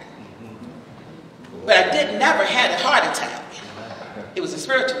attack. But I never had a heart attack. It was a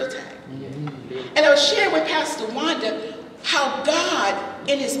spiritual attack. And I was sharing with Pastor Wanda how God,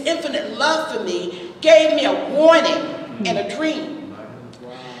 in his infinite love for me, gave me a warning and a dream.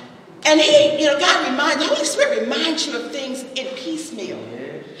 And the Holy Spirit reminds you of things in piecemeal.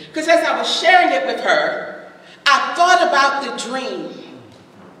 Because as I was sharing it with her, I thought about the dream.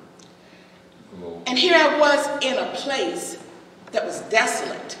 And here I was in a place that was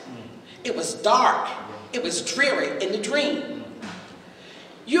desolate. It was dark. It was dreary in the dream.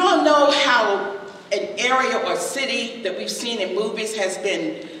 You all know how an area or city that we've seen in movies has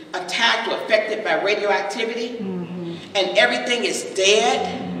been attacked or affected by radioactivity, and everything is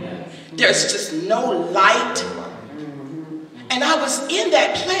dead. There's just no light. And I was in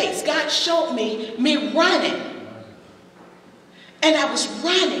that place. God showed me running. And I was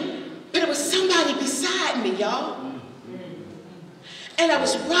running, but it was somebody beside me, y'all. And I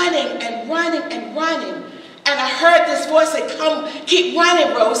was running and running and running. And I heard this voice say, come, keep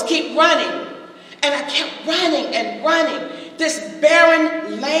running, Rose, keep running. And I kept running and running. This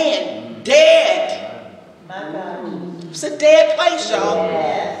barren land, dead. It's a dead place,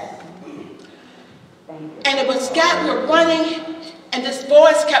 y'all. And it was God, we were running, and this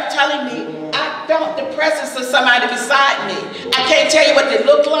voice kept telling me, I felt the presence of somebody beside me. I can't tell you what they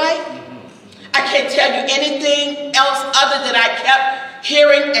look like. I can't tell you anything else other than I kept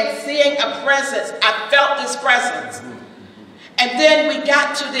hearing and seeing a presence. I felt this presence. And then we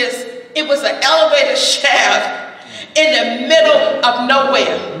got to this, it was an elevator shaft in the middle of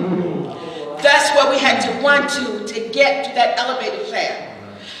nowhere. That's where we had to run to get to that elevator shaft.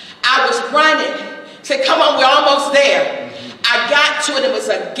 I was running. Said, come on, we're almost there. I got to it. It was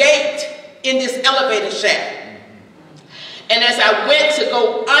a gate in this elevator shaft. And as I went to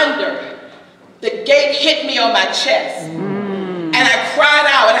go under, the gate hit me on my chest. And I cried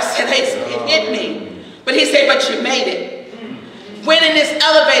out, and I said, hey, it hit me. But he said, but you made it. Went in this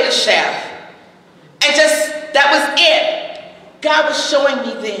elevator shaft. And that was it. God was showing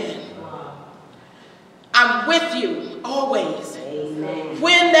me then. I'm with you always. Amen.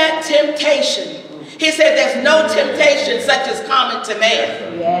 When that temptation, he said there's no temptation such as common to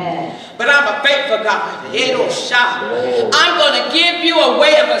man. But I'm a faithful God. I'm going to give you a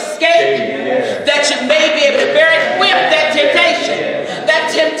way of escape that you may be able to bear it with that temptation.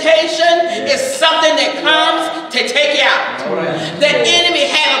 That temptation is something that comes to take you out. The enemy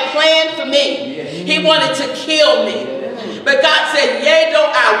had a plan for me. He wanted to kill me. But God said, yea, though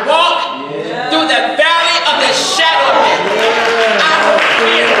I walk through the valley of the shadow of death, I will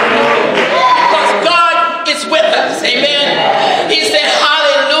fear because God is with us. Amen. He said,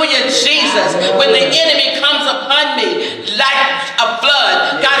 hallelujah, Jesus. When the enemy comes upon me like a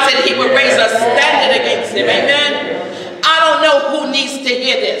flood, God said he would raise a standard against him. Amen. I don't know who needs to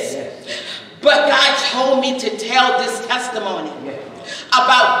hear this, but God told me to tell this testimony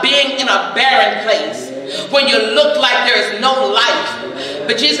about being in a barren place when you look like there is no life.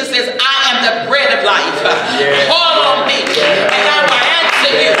 But Jesus says, I am the bread of life. Call on me and I will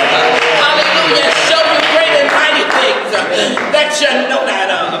answer you. Hallelujah. Show you great and mighty things that you know not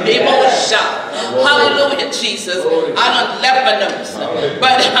of. Hallelujah, Jesus. I done left my notes.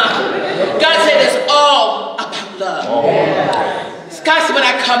 But God said it's all about love. God said, when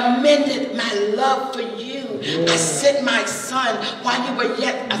I commended my love for you, I sent my son while you were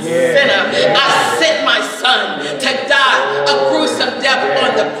yet a sinner. I sent my son to die a gruesome death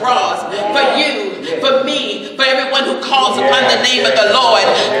on the cross for you, for me, for everyone who calls upon the name of the Lord.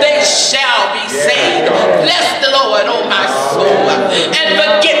 They shall be saved. Bless the Lord, oh my soul, and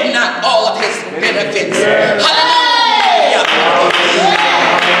forget not all of his benefits. Hallelujah.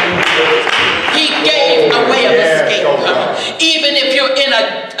 He gave a way of escape. Even if you're in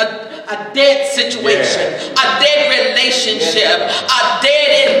a dead situation, a dead relationship, a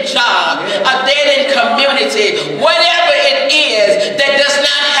dead-end job, a dead-end community, whatever it is that does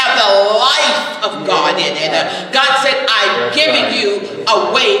not have the life of God in it, God said, I've given you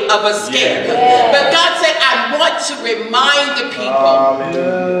a way of escape. But God said, I want to remind the people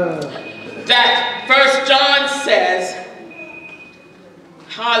that 1 John says,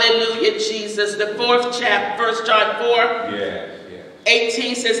 hallelujah, Jesus, the 4th chapter, 1 John 4,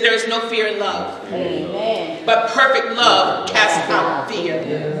 18 says there is no fear in love. Amen. But perfect love casts out fear.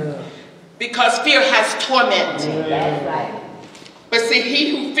 Because fear has torment. That's right. But see, he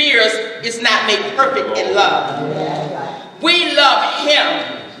who fears is not made perfect in love. We love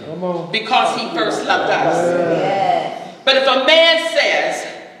him because he first loved us. But if a man says,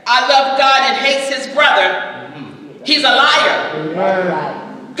 I love God and hates his brother, he's a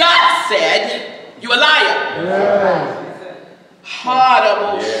liar. God said, you're a liar.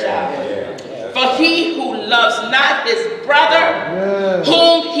 For he who loves not his brother,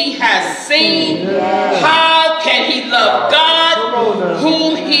 whom he has seen, how can he love God,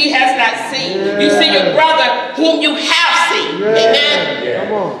 whom he has not seen? You see your brother, whom you have seen.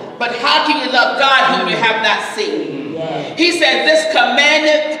 Amen. But how can you love God, whom you have not seen? He said, this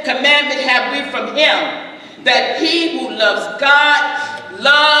commandment have we from him, that he who loves God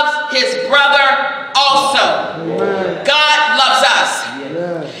loves his brother also. God loves us.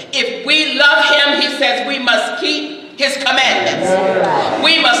 If we love him, he says we must keep his commandments.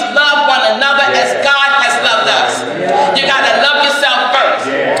 We must love one another as God has loved us. You got to love yourself first.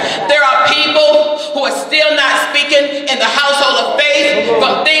 There are people who are still not speaking in the household of faith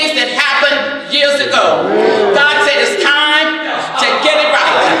from things that happened years ago. God said it's time to get it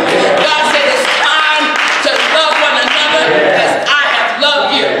right. God said it's time to love one another as I have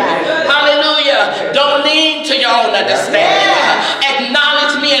loved you. Hallelujah. Don't lean to your own understanding.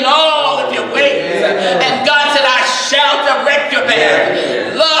 Acknowledge me in all of your ways. And God said, I shall direct your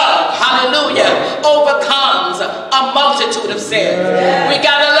path. Love, hallelujah, overcomes a multitude of sins. We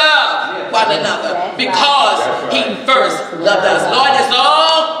got to love one another because he first loved us. Lord, it's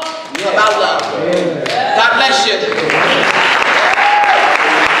all about love. God bless you.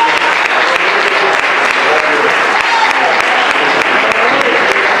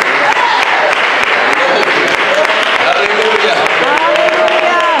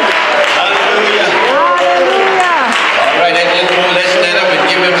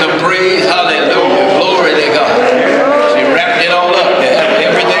 Praise, hallelujah, glory to God. She wrapped it all up there.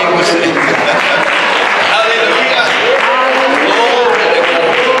 Everything was said. Hallelujah. Glory to God.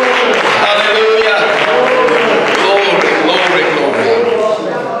 Hallelujah. Glory, glory, glory.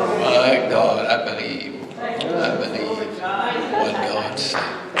 My God, I believe what God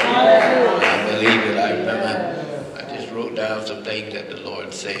said. I believe it. I remember I just wrote down some things that the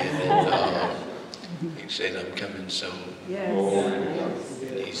Lord said. And, he said, I'm coming soon.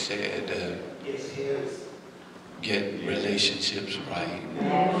 He said, get relationships right.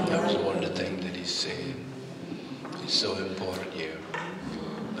 That was one of the things that he said. It's so important here.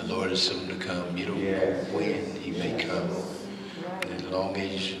 The Lord is soon to come. You don't know when he may come. As long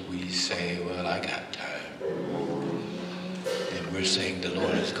as we say, well, I got time. And we're saying the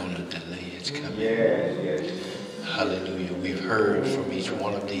Lord is going to delay his coming. Hallelujah. We've heard from each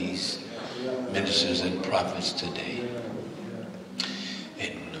one of these ministers and prophets today.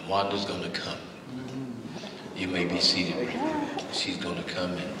 And the one that's going to come, you may be seated with her. She's going to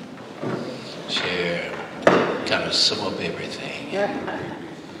come and share, kind of sum up everything.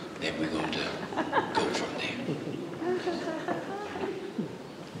 Then we're going to go from there.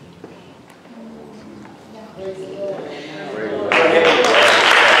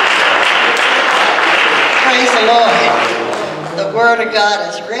 Praise the Lord. The word of God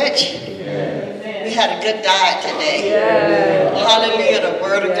is rich. we had a good diet today. Hallelujah, the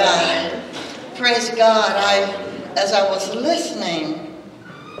word of God. Praise God. As I was listening,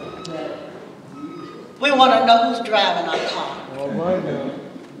 we want to know who's driving our car. All right now.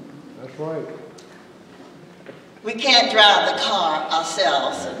 That's right. We can't drive the car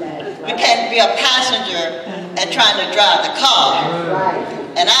ourselves. We can't be a passenger and trying to drive the car.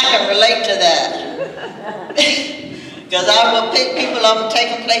 And I can relate to that. Because I will pick people up and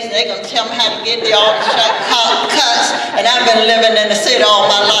take them places and they're going to tell me how to get there, all the cuts, and I've been living in the city all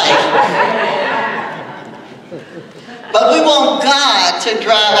my life. But we want God to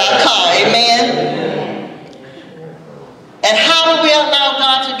drive our car, amen? And how do we allow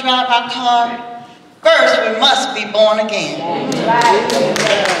God to drive our car? First, we must be born again.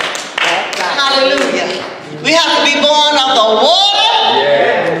 Hallelujah. We have to be born of the water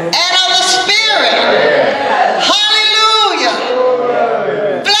and of the Spirit. Hallelujah.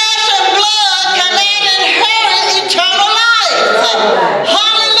 Flesh and blood cannot inherit eternal life.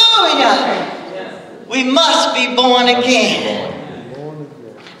 Hallelujah. We must be born again.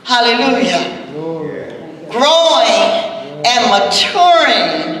 Hallelujah. Growing and maturing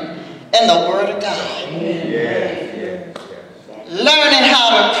in the Word of God. Learning how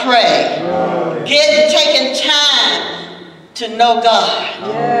to pray. Taking time to know God.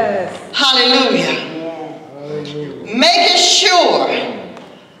 Hallelujah. Making sure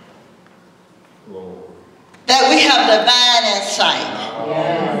that we have divine insight.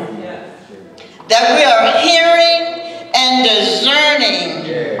 That we are hearing and discerning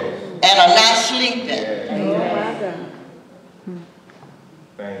and are not sleeping.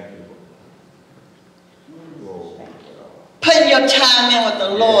 Putting your time in with the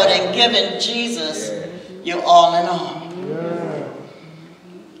Lord and giving Jesus your all in all.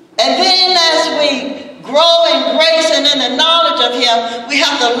 And then as we grow in grace and in the knowledge of Him, we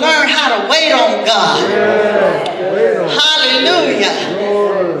have to learn how to wait on God. Hallelujah.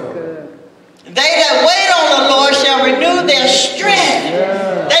 They that wait on the Lord shall renew their strength.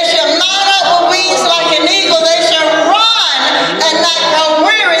 They shall mount up with wings like an eagle. They shall run and not grow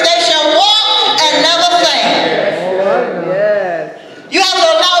weary. They shall walk and never faint. You have to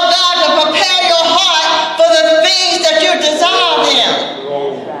allow God to prepare your heart for the things that you desire Him.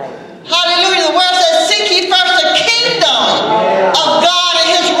 Hallelujah. The word says, seek ye first the kingdom of God and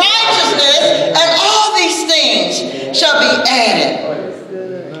His righteousness, and all these things shall be added.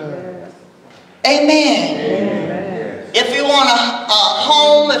 Amen. If you want a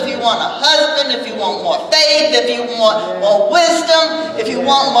home, if you want a husband, if you want more faith, if you want more wisdom, if you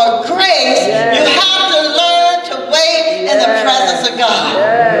want more grace, you have to learn to wait in the presence of God.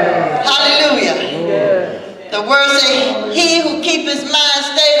 Hallelujah. The word says, he who keep his mind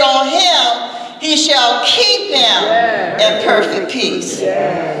stayed on Him, He shall keep him in perfect peace.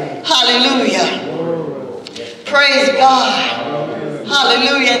 Hallelujah. Praise God.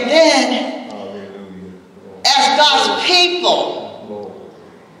 Hallelujah. And then, as God's people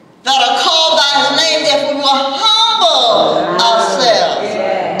that are called by His name, if we will humble ourselves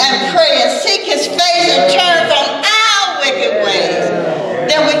and pray and seek His face and turn from our wicked ways,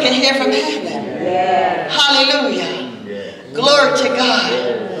 then we can hear from heaven. Hallelujah. Glory to God.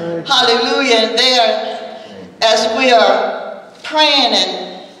 Hallelujah. And there, as we are praying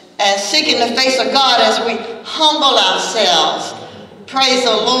and seeking the face of God, as we humble ourselves, praise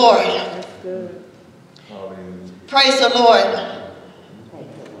the Lord. Praise the Lord.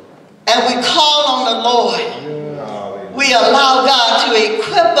 And we call on the Lord. We allow God to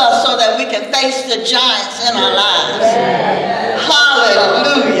equip us so that we can face the giants in our lives.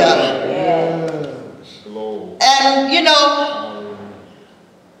 Hallelujah. And you know,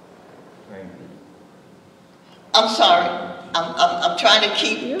 I'm sorry. I'm trying to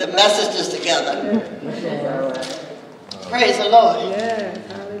keep the messages together. Praise the Lord.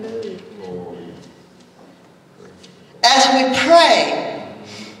 As we pray,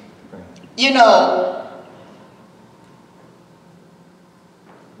 you know,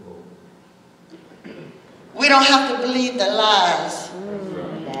 we don't have to believe the lies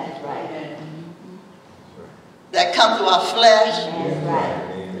that come through our flesh,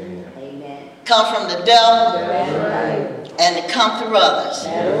 come from the devil, and to come through others.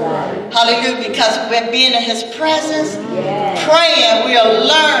 Hallelujah. Because we're being in His presence, praying, we'll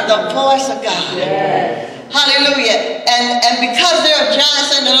learn the voice of God. Hallelujah. And because there are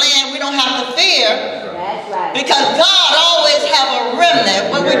giants in the land, we don't have to fear. Because God always have a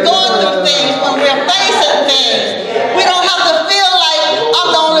remnant. When we're going through things, when we're facing things, we don't have to feel like I'm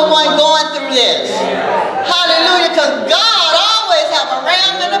the only one going through this. Hallelujah. Because God always have a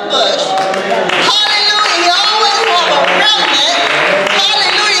ram in the bush. Hallelujah. He always have a remnant.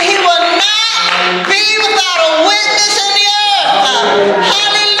 Hallelujah. He will not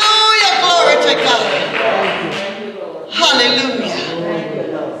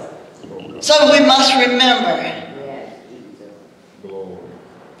So we must remember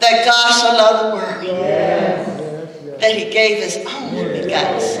that God so loved the world that he gave his only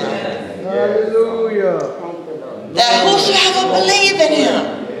begotten Son. Hallelujah. That whosoever believe in him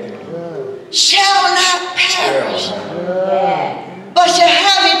shall not perish, but shall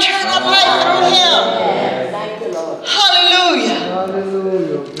have eternal life through him. Hallelujah.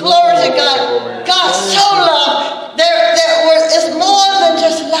 Hallelujah. Glory to God. God so loved. It's more than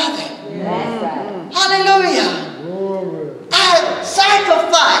just loving. Hallelujah. I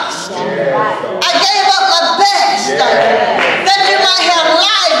sacrificed. I gave up my best that you might have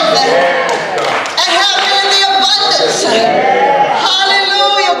life and have it in the abundance.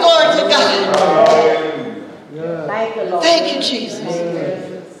 Hallelujah. Glory to God. Thank you, Jesus.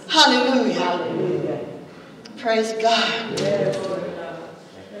 Hallelujah. Praise God.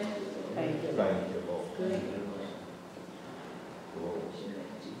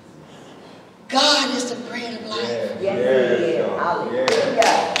 God is the bread of life. Yes, he is.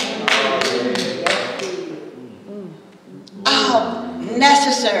 Hallelujah. Our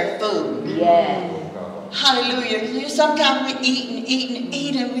necessary food. Yes. Hallelujah. Sometimes we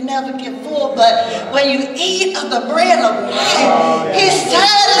eat and we never get full, but when you eat of the bread of life, he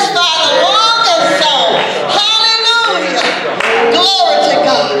satisfies the longing soul. Hallelujah. Glory to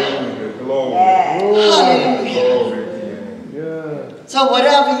God. Hallelujah. So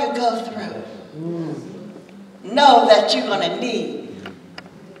whatever you go through, know that you're going to need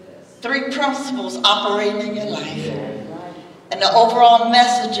 3 principles operating in your life. And the overall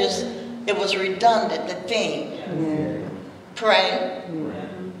message is, it was redundant, the theme. Pray,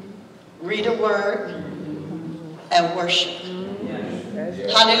 read a word, and worship.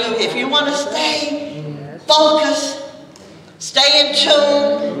 Hallelujah. If you want to stay focused, stay in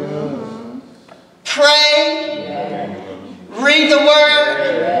tune, pray, read the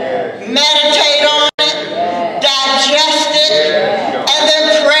word, meditate on it, digest it, and then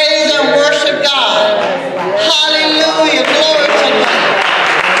praise and worship God. Hallelujah. Glory to God.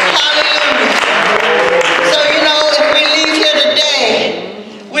 Hallelujah. So, if we leave here today,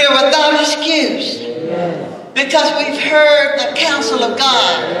 we are without excuse. Because we've heard the counsel of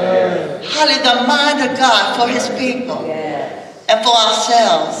God. Hallelujah. The mind of God for his people and for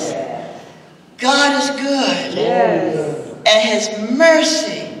ourselves. God is good. And his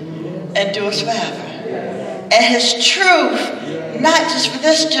mercy endures forever. And his truth, not just for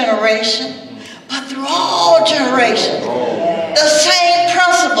this generation, but through all generations. The same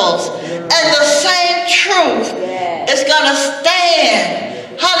principles and the same truth is going to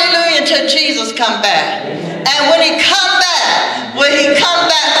stand. Hallelujah, until Jesus come back. And when he come back,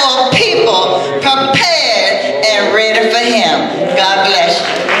 for a people prepared and ready for him. God bless you.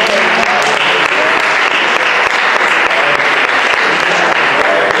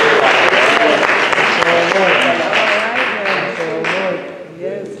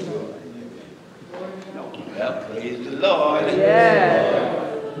 Well, praise the Lord.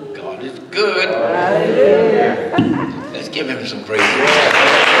 God is good. Let's give him some praise.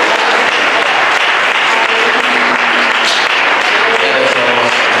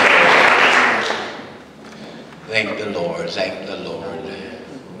 Thank the Lord. Thank the Lord.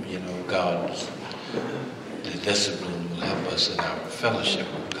 God, the discipline will help us in our fellowship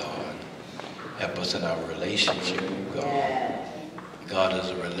with God. Help us in our relationship with God. God is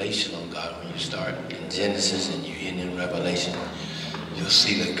a relational God. When you start in Genesis and you end in Revelation, you'll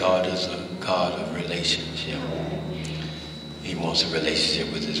see that God is a God of relationship. He wants a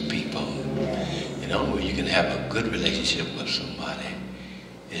relationship with his people. Where you can have a good relationship with somebody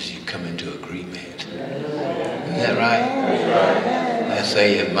is you come into agreement. Isn't that right? Let's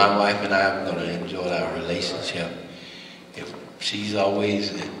say if my wife and I are going to enjoy our relationship, if she's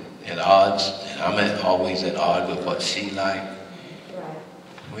always at odds and I'm always at odds with what she likes,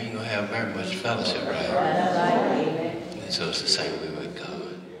 we ain't going to have very much fellowship, right? And so it's the same way